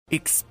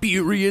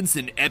Experience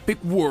an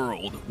epic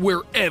world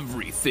where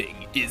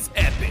everything is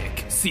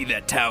epic. See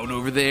that town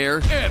over there?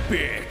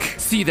 Epic.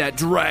 See that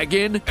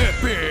dragon?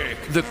 Epic.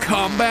 The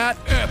combat?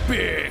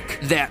 Epic.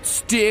 That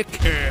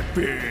stick?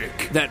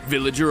 Epic. That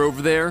villager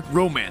over there?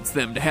 Romance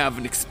them to have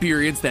an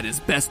experience that is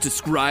best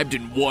described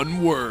in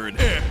one word.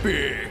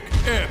 Epic.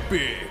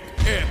 Epic.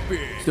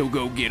 Epic. So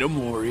go get 'em,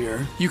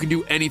 warrior. You can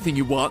do anything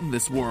you want in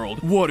this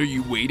world. What are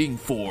you waiting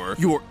for?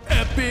 Your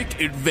epic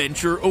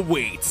adventure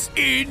awaits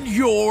in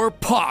your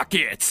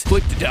pocket.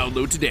 Click to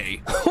download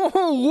today.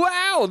 Oh,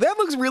 wow, that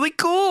looks really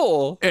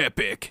cool.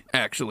 Epic,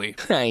 actually.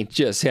 I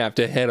just have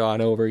to head on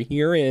over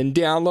here and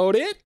download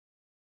it.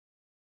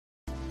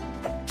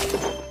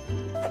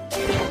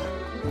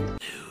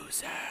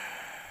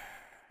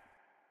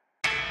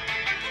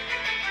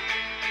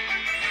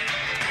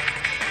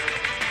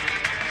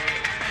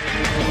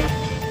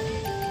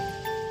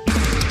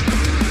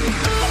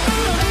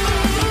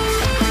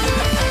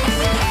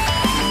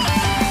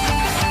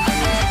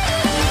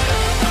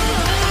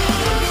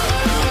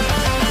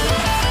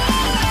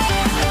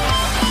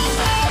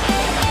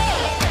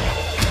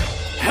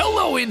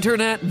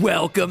 Internet,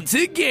 welcome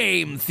to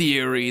Game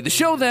Theory, the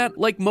show that,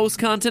 like most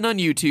content on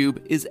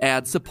YouTube, is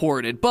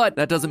ad-supported, but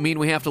that doesn't mean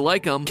we have to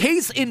like them.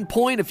 Case in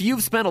point, if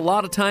you've spent a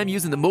lot of time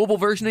using the mobile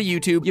version of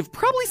YouTube, you've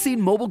probably seen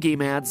mobile game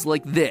ads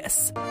like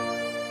this.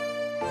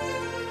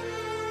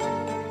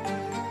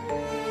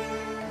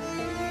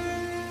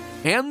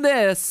 And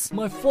this.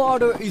 My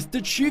father is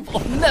the chief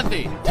of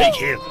Navy. Take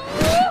him.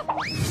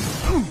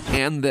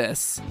 And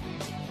this.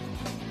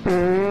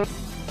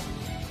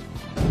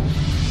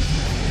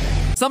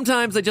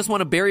 Sometimes I just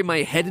want to bury my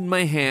head in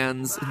my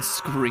hands and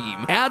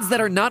scream. Ads that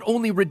are not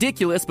only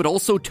ridiculous, but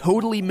also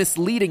totally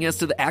misleading as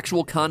to the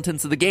actual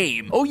contents of the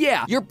game. Oh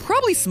yeah, you're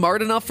probably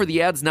smart enough for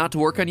the ads not to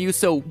work on you,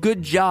 so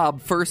good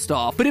job, first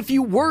off. But if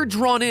you were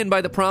drawn in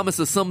by the promise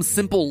of some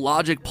simple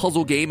logic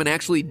puzzle game and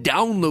actually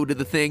downloaded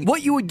the thing,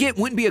 what you would get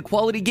wouldn't be a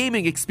quality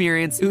gaming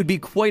experience, it would be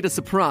quite a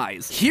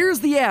surprise.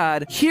 Here's the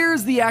ad,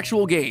 here's the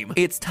actual game.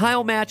 It's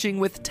tile matching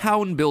with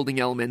town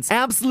building elements.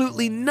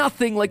 Absolutely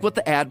nothing like what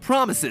the ad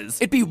promises.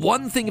 It'd be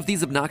one thing if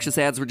these obnoxious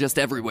ads were just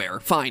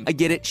everywhere. Fine, I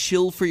get it,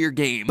 chill for your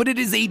game. But it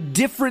is a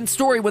different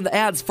story when the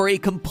ads for a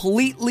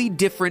completely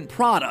different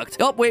product.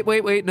 Oh,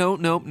 wait,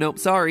 no,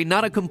 sorry,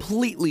 not a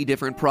completely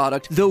different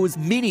product. Those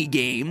mini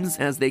games,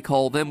 as they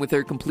call them, with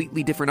their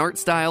completely different art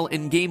style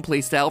and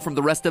gameplay style from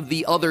the rest of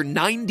the other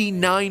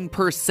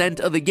 99%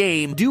 of the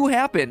game, do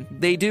happen.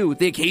 They do.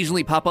 They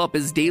occasionally pop up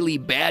as daily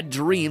bad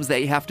dreams that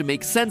you have to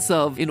make sense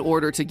of in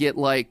order to get,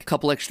 like, a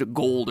couple extra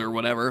gold or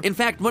whatever. In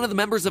fact, one of the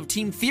members of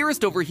Team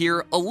Theorist over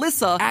here,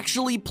 Alyssa,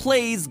 actually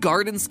plays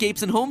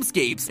Gardenscapes and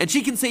Homescapes, and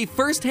she can say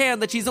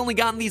firsthand that she's only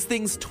gotten these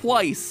things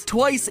twice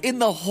in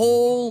the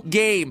whole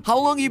game. How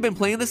long have you been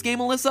playing this game,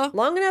 Alyssa?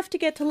 Long enough to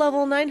get to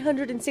level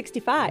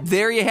 965.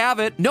 There you have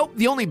it. Nope,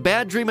 the only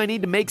bad dream I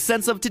need to make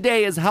sense of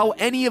today is how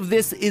any of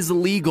this is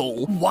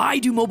legal. Why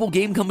do mobile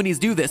game companies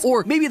do this?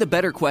 Or maybe the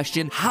better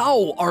question,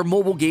 how are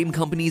mobile game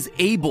companies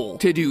able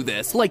to do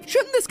this? Like,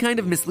 shouldn't this kind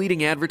of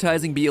misleading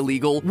advertising be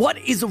illegal? What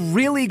is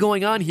really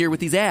going on here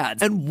with these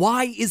ads? And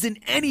why isn't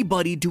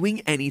anybody doing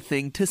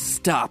anything to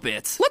stop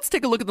it? Let's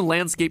take a look at the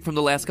landscape from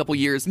the last couple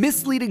years.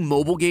 Misleading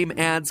mobile game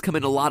ads come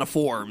in a lot of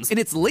forms. In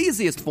its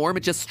laziest form, it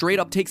just straight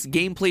up takes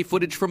gameplay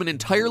footage from an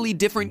entirely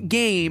different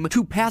game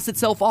to pass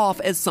itself off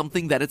as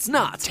something that it's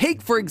not.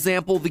 Take, for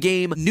example, the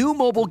game New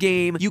Mobile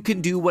Game, You Can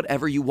Do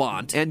Whatever You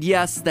Want. And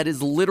yes, that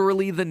is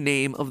literally the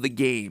name of the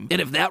game. And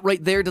if that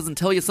right there doesn't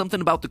tell you something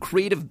about the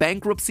creative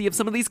bankruptcy of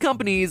some of these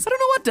companies, I don't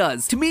know what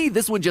does. To me,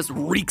 this one just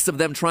reeks of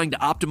them trying to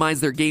optimize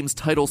their game's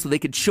title so they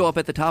could show up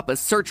at the top of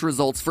search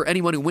results for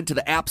anyone who went to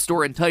the App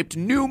Store and typed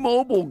new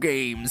mobile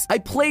games. I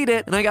played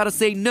it, and I gotta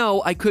say,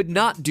 no, I could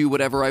not do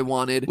whatever I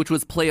wanted, which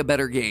was play a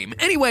better game.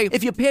 Anyway,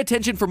 if you pay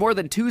attention for more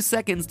than 2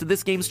 seconds to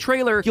this game's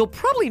trailer, you'll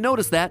probably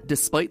notice that,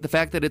 despite the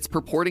fact that it's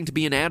purporting to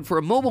be an ad for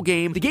a mobile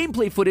game, the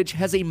gameplay footage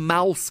has a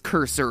mouse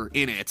cursor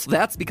in it.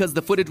 That's because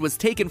the footage was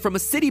taken from a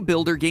city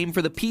builder game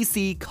for the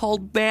PC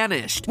called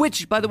Banished,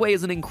 which, by the way,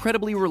 is an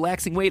incredibly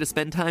relaxing way to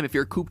spend time if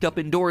you're cooped up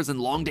indoors and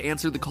long to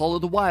answer the call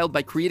of the wild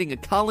by creating a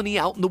colony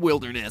out in the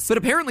wilderness. But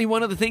apparently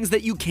one of the things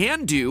that you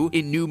can do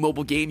in New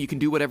Mobile Game, You Can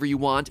Do Whatever You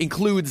Want,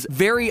 includes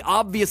very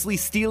obviously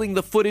stealing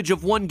the footage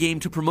of one game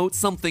to promote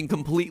something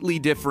completely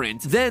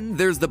different. Then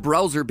there's the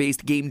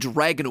browser-based game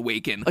Dragon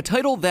Awaken, a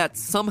title that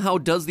somehow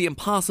does the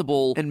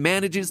impossible and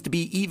manages to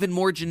be even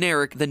more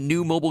generic than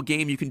New Mobile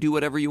Game, You Can Do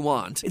Whatever You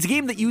Want. It's a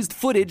game that used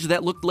footage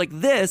that looked like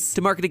this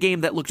to market a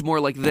game that looked more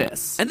like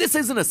this. And this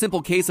isn't a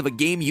simple case of a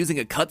game using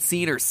a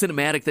cutscene or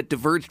cinematic that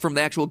diverged from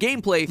the actual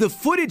gameplay. The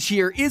footage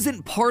here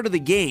isn't part of the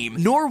game,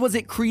 nor was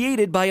it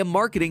created by a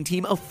marketing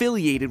team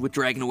affiliated with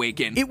Dragon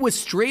Awaken. It was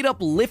straight up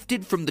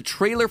lifted from the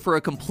trailer for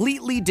a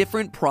completely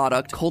different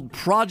product called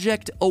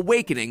Project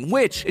Awakening,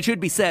 which, it should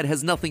be said,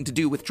 has nothing to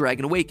do with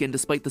Dragon Awaken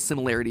despite the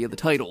similarity of the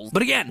titles.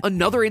 But again,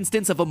 another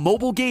instance of a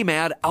mobile game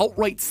ad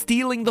outright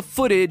stealing the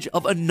footage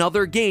of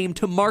another game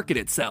to market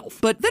itself.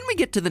 But then we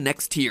get to the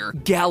next tier,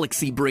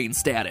 Galaxy Brain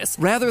status.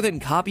 Rather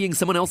than copying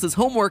someone else's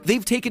homework,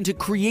 they've taken to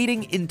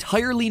creating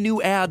entirely new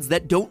ads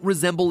that don't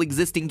resemble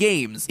existing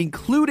games,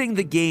 including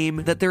the game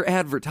that they're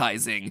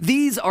advertising.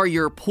 These are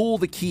your pull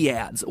the key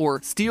ads,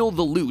 or steal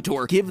the loot,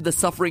 or give the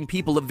suffering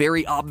people a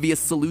very obvious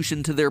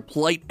solution to their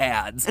plight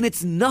ads. And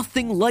it's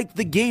nothing like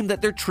the game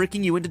that they're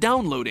tricking you into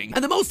downloading.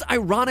 And the most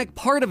ironic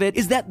part of it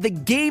is that the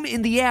game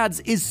in the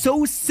ads is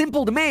so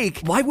simple to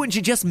make, why wouldn't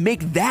you just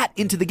make that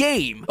into the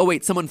game? Oh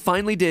wait, someone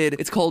finally did.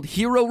 It's called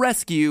Hero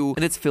Rescue,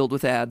 and it's filled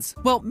with ads.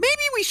 Well, maybe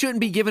we shouldn't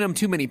be giving them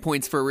too many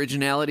points for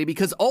originality,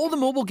 because all the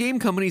mobile game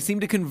companies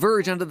seem to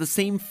converge onto the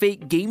same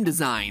fake game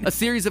design. A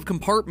series of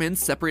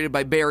compartments separated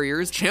by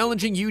barriers,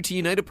 challenging you to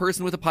unite a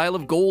person with a pile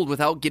of gold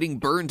without getting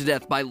burned to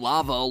death by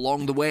lava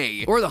along the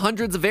way. Or the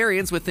hundreds of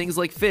variants with things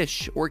like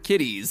fish or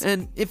kitties.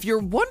 And if you're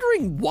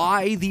wondering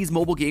why these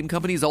mobile game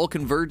companies all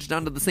converged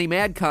onto the same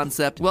ad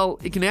concept, well,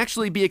 it can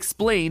actually be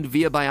explained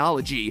via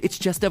biology. It's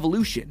just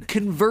evolution.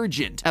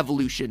 Convergent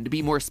evolution, to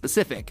be more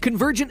specific.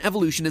 Convergent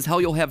evolution is how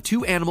you'll have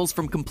two animals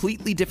from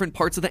completely different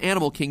parts of the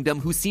animal kingdom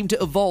who seem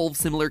to evolve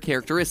similar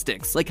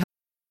characteristics. Like,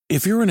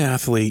 if you're an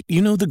athlete,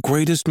 you know the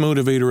greatest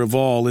motivator of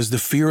all is the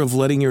fear of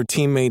letting your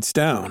teammates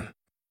down.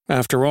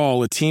 After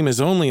all, a team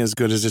is only as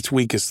good as its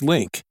weakest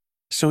link.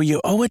 So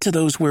you owe it to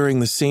those wearing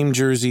the same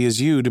jersey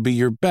as you to be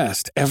your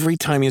best every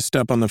time you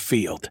step on the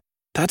field.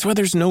 That's why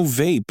there's no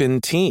vape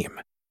in team.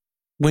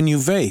 When you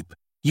vape,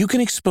 you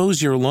can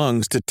expose your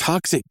lungs to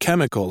toxic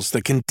chemicals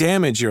that can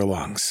damage your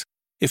lungs.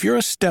 If you're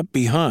a step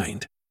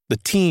behind, the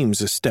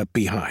team's a step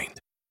behind.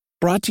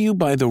 Brought to you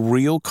by The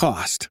Real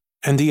Cost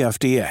and the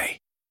FDA.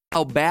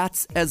 how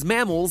bats, as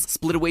mammals,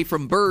 split away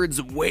from birds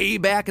way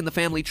back in the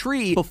family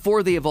tree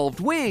before they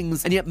evolved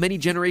wings, and yet many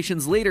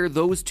generations later,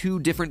 those two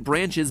different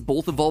branches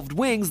both evolved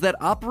wings that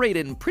operate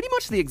in pretty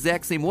much the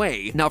exact same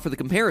way. Now for the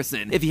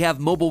comparison, if you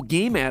have mobile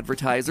game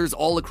advertisers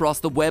all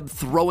across the web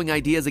throwing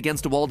ideas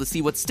against a wall to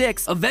see what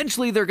sticks,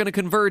 eventually they're going to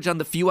converge on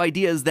the few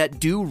ideas that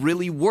do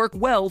really work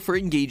well for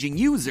engaging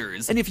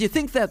users. And if you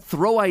think that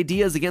throw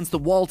ideas against the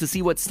wall to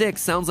see what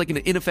sticks sounds like an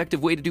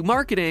ineffective way to do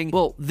marketing,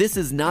 well, this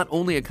is not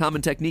only a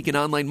common technique in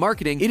online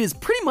marketing, it is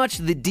pretty much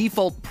the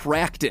default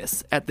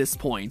practice at this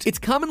point. It's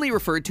commonly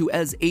referred to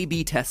as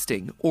A/B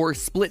testing or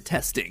split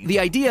testing. The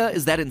idea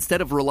is that instead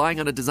of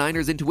relying on a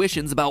designer's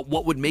intuitions about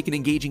what would make an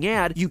engaging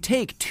ad, you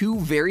take two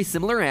very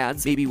similar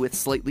ads, maybe with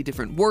slightly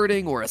different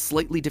wording or a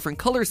slightly different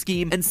color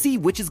scheme, and see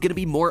which is going to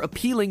be more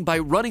appealing by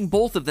running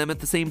both of them at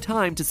the same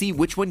time to see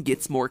which one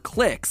gets more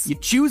clicks. You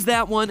choose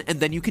that one,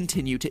 and then you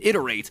continue to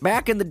iterate.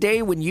 Back in the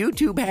day when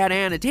YouTube had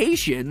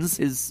annotations,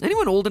 is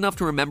anyone old enough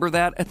to remember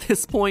that at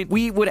this point?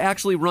 We would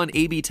actually run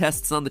A/B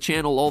tests on the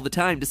channel all the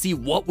time to see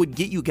what would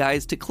get you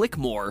guys to click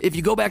more. If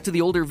you go back to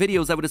the older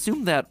videos, I would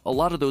assume that a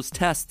lot of those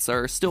tests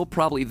are still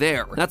probably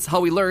there. That's how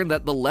we learned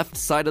that the left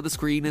side of the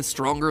screen is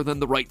stronger than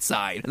the right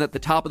side, and that the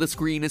top of the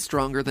screen is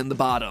stronger than the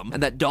bottom,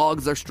 and that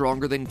dogs are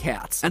stronger than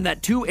cats, and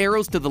that 2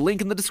 arrows to the link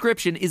in the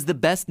description is the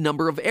best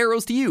number of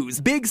arrows to use.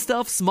 Big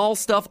stuff, small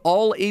stuff,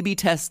 all A/B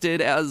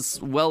tested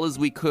as well as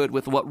we could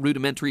with what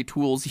rudimentary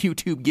tools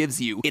YouTube gives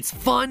you. It's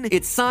fun,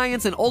 it's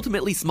science, and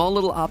ultimately small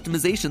little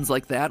optimizations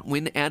like that,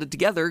 when added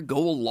together, go a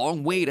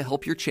long way to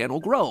help your channel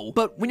grow.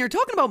 But when you're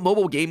talking about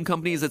mobile game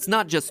companies, it's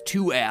not just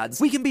 2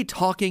 ads. We can be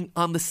talking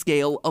on the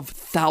scale of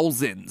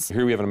thousands.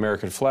 Here we have an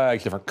American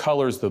flag, different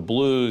colors, the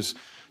blues,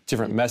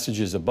 different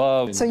messages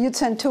above. So you'd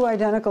send 2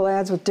 identical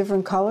ads with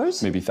different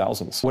colors? Maybe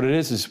thousands. What it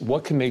is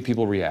what can make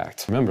people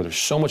react? Remember, there's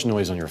so much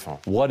noise on your phone.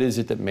 What is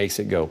it that makes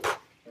it go,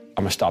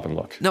 I'm gonna stop and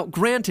look? Now,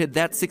 granted,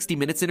 that 60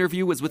 Minutes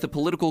interview was with a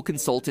political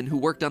consultant who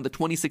worked on the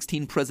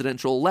 2016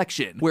 presidential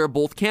election, where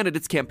both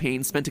candidates'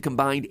 campaigns spent a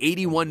combined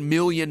 $81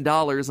 million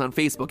on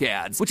Facebook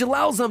ads, which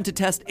allows them to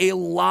test a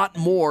lot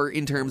more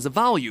in terms of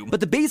volume. But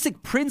the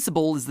basic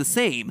principle is the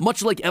same.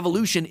 Much like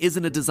evolution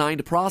isn't a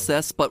designed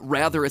process, but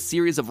rather a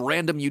series of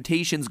random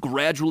mutations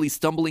gradually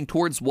stumbling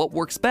towards what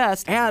works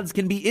best, ads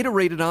can be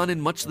iterated on in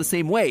much the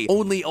same way,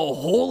 only a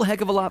whole heck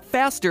of a lot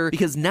faster,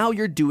 because now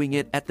you're doing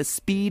it at the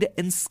speed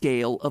and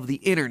scale of the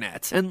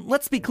internet. And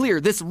let's be clear,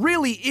 this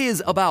really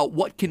is about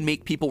what can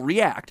make people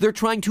react. They're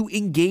trying to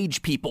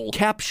engage people,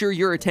 capture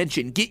your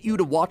attention, get you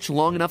to watch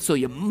long enough so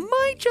you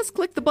might just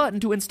click the button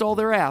to install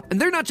their app.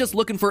 And they're not just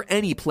looking for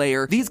any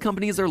player. These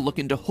companies are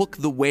looking to hook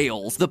the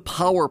whales, the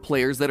power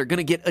players that are going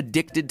to get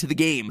addicted to the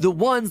game, the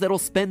ones that'll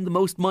spend the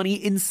most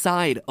money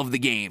inside of the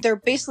game. They're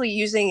basically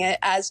using it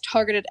as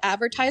targeted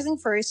advertising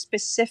for a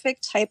specific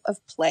type of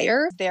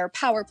player. They're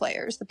power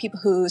players, the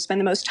people who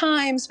spend the most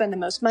time, spend the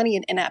most money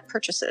in in-app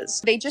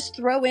purchases. They just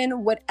throw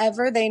in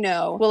whatever they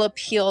know will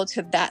appeal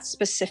to that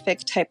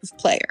specific type of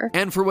player.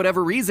 And for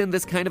whatever reason,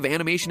 this kind of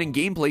animation and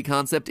gameplay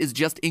concept is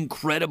just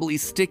incredibly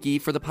sticky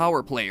for for the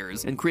power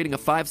players, and creating a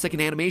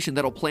 5-second animation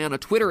that'll play on a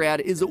Twitter ad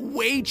is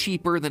way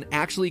cheaper than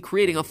actually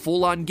creating a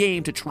full-on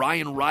game to try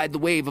and ride the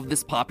wave of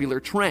this popular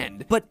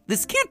trend. But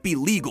this can't be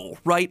legal,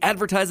 right?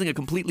 Advertising a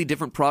completely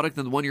different product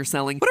than the one you're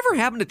selling. Whatever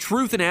happened to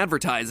truth in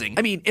advertising?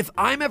 I mean, if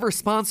I'm ever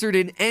sponsored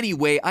in any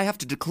way, I have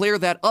to declare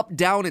that up,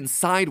 down, and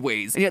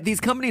sideways. And yet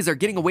these companies are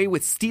getting away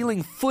with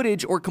stealing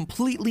footage or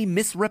completely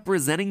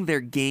misrepresenting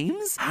their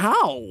games?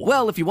 How?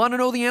 Well, if you want to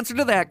know the answer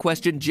to that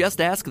question, just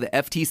ask the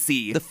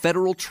FTC, the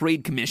Federal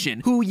Trade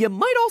Commission, who you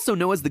might also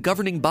know as the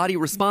governing body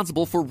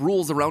responsible for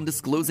rules around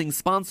disclosing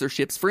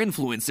sponsorships for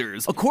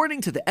influencers.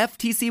 According to the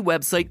FTC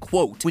website,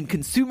 quote, when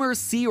consumers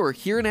see or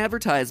hear an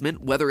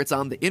advertisement, whether it's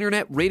on the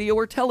internet, radio,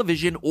 or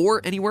television, or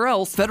anywhere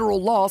else,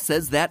 federal law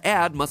says that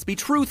ad must be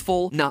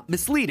truthful, not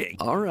misleading.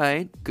 All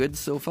right, good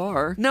so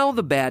far. Now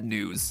the bad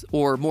news,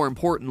 or more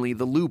importantly,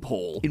 the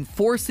loophole.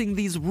 Enforcing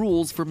these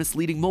rules for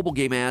misleading mobile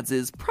game ads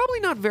is probably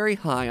not very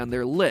high on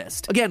their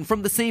list. Again,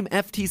 from the same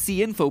FTC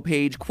info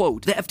page,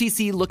 quote, the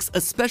FTC looks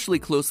especially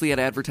closely at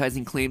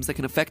advertising claims that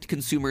can affect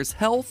consumers'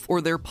 health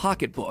or their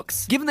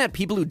pocketbooks. Given that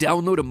people who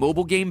download a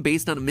mobile game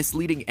based on a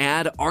misleading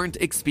ad aren't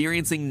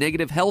experiencing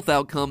negative health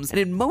outcomes, and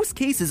in most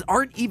cases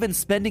aren't even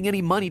spending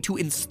any money to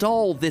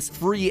install this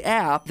free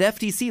app, the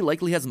FTC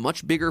likely has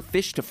much bigger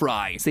fish to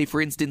fry. Say,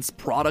 for instance,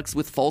 products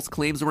with false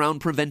claims around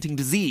preventing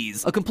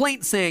disease. A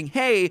complaint saying,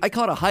 hey, I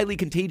caught a highly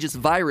contagious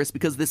virus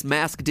because this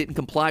mask didn't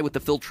comply with the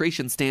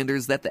filtration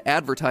standards that the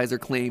advertiser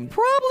claimed.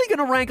 Probably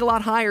gonna rank a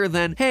lot higher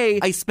than, hey,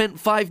 I spent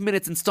 5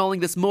 minutes installing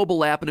this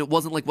mobile app and it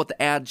wasn't like what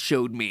the ad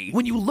showed me.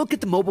 When you look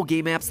at the mobile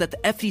game apps that the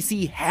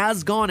FTC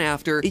has gone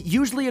after, it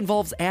usually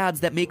involves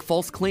ads that make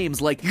false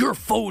claims like, your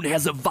phone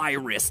has a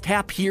virus,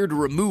 tap here to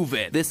remove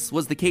it. This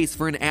was the case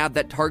for an ad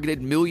that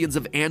targeted millions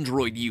of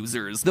Android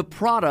users. The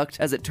product,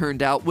 as it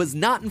turned out, was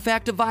not in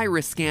fact a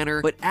virus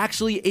scanner, but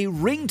actually a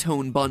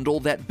ringtone bundle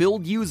that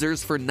billed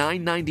users for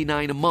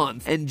 $9.99 a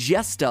month. And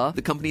Gesta,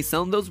 the company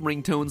selling those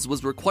ringtones,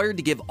 was required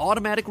to give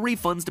automatic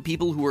refunds to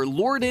people who were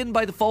lured in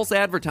by the false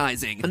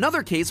advertising.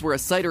 Another case where a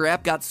site or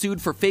app got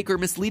sued for fake or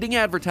misleading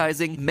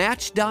advertising,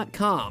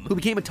 Match.com, who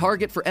became a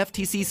target for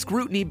FTC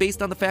scrutiny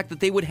based on the fact that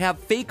they would have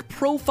fake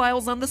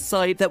profiles on the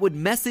site that would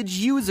message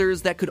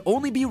users that could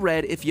only be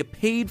read if you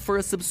paid for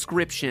a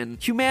subscription.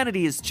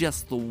 Humanity is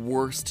just the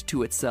worst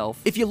to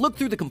itself. If you look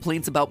through the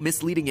complaints about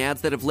misleading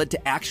ads that have led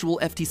to actual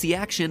FTC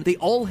action, they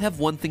all have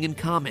one thing in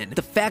common: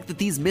 the fact that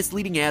these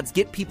misleading ads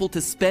get people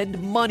to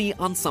spend money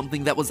on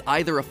something that was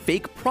either a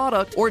fake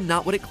product or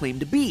not what it claimed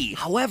to be.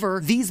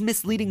 However, these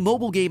misleading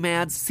mobile game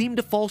ads seem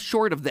to fall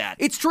short of that.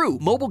 It's true,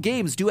 mobile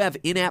games do have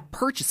in-app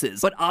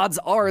purchases, but odds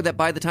are that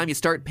by the time you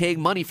start paying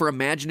money for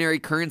imaginary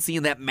currency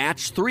in that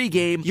Match 3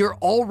 game, you're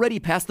already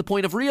past the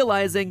point of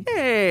realizing,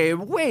 hey,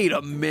 wait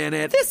a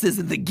minute, this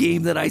isn't the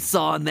game that I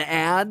saw in the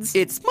ads.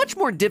 It's much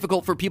more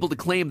difficult for people to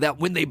claim that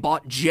when they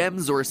bought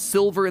gems or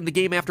silver in the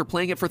game after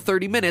playing it for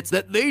 30 minutes,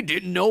 that they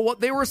didn't know what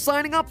they were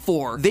signing up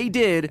for. They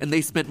did, and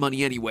they spent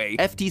money anyway.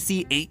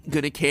 FTC ain't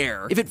gonna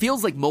care. If it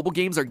feels like mobile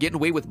games are getting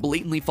away with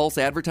blatantly false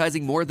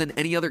advertising more than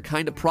any other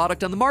kind of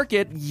product on the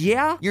market,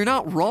 yeah, you're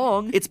not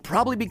wrong. It's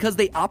probably because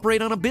they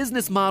operate on a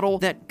business model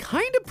that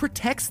kind of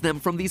protects them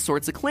from these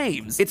sorts of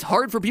claims. It's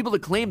hard for people to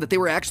claim that they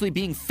were actually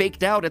being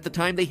faked out at the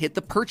time they hit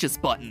the purchase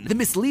button. The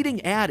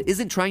misleading ad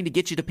isn't trying to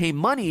get you to pay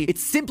money,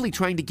 it's simply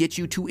trying to get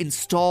you to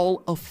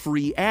install a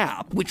free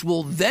app, which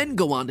will then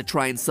go on to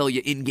try and sell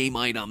you in-game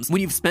items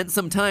when you've spent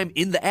some time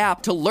in the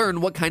app to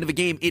learn what kind of a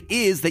game it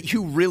is that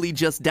you really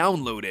just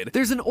downloaded.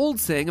 There's an old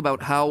saying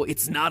about how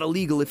it's not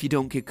illegal if you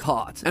don't get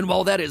caught. And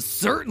while that is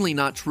certainly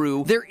not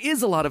true, there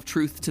is a lot of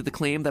truth to the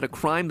claim that a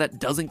crime that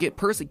doesn't get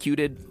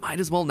persecuted might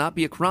as well not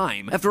be a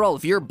crime. After all,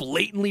 if you're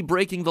blatantly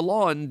breaking the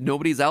law and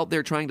nobody's out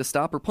there trying to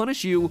stop or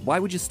punish you, why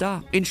would you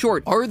stop? In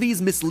short, are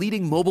these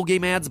misleading mobile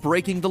game ads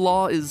breaking the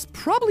law is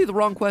probably the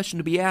wrong question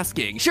to be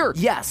asking. Sure,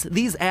 yes,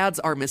 these ads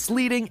are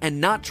misleading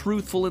and not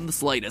truthful in the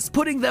slightest,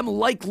 putting them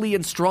likely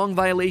in strong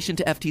violation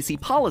to FTC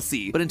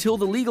policy. But until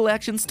the legal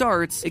action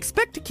starts,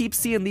 expect to keep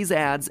seeing these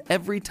ads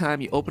every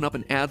time you open up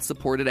an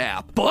ad-supported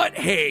app. But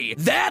hey,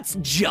 that's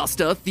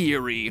just a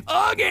theory.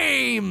 A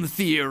game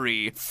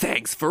theory.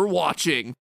 Thanks for watching.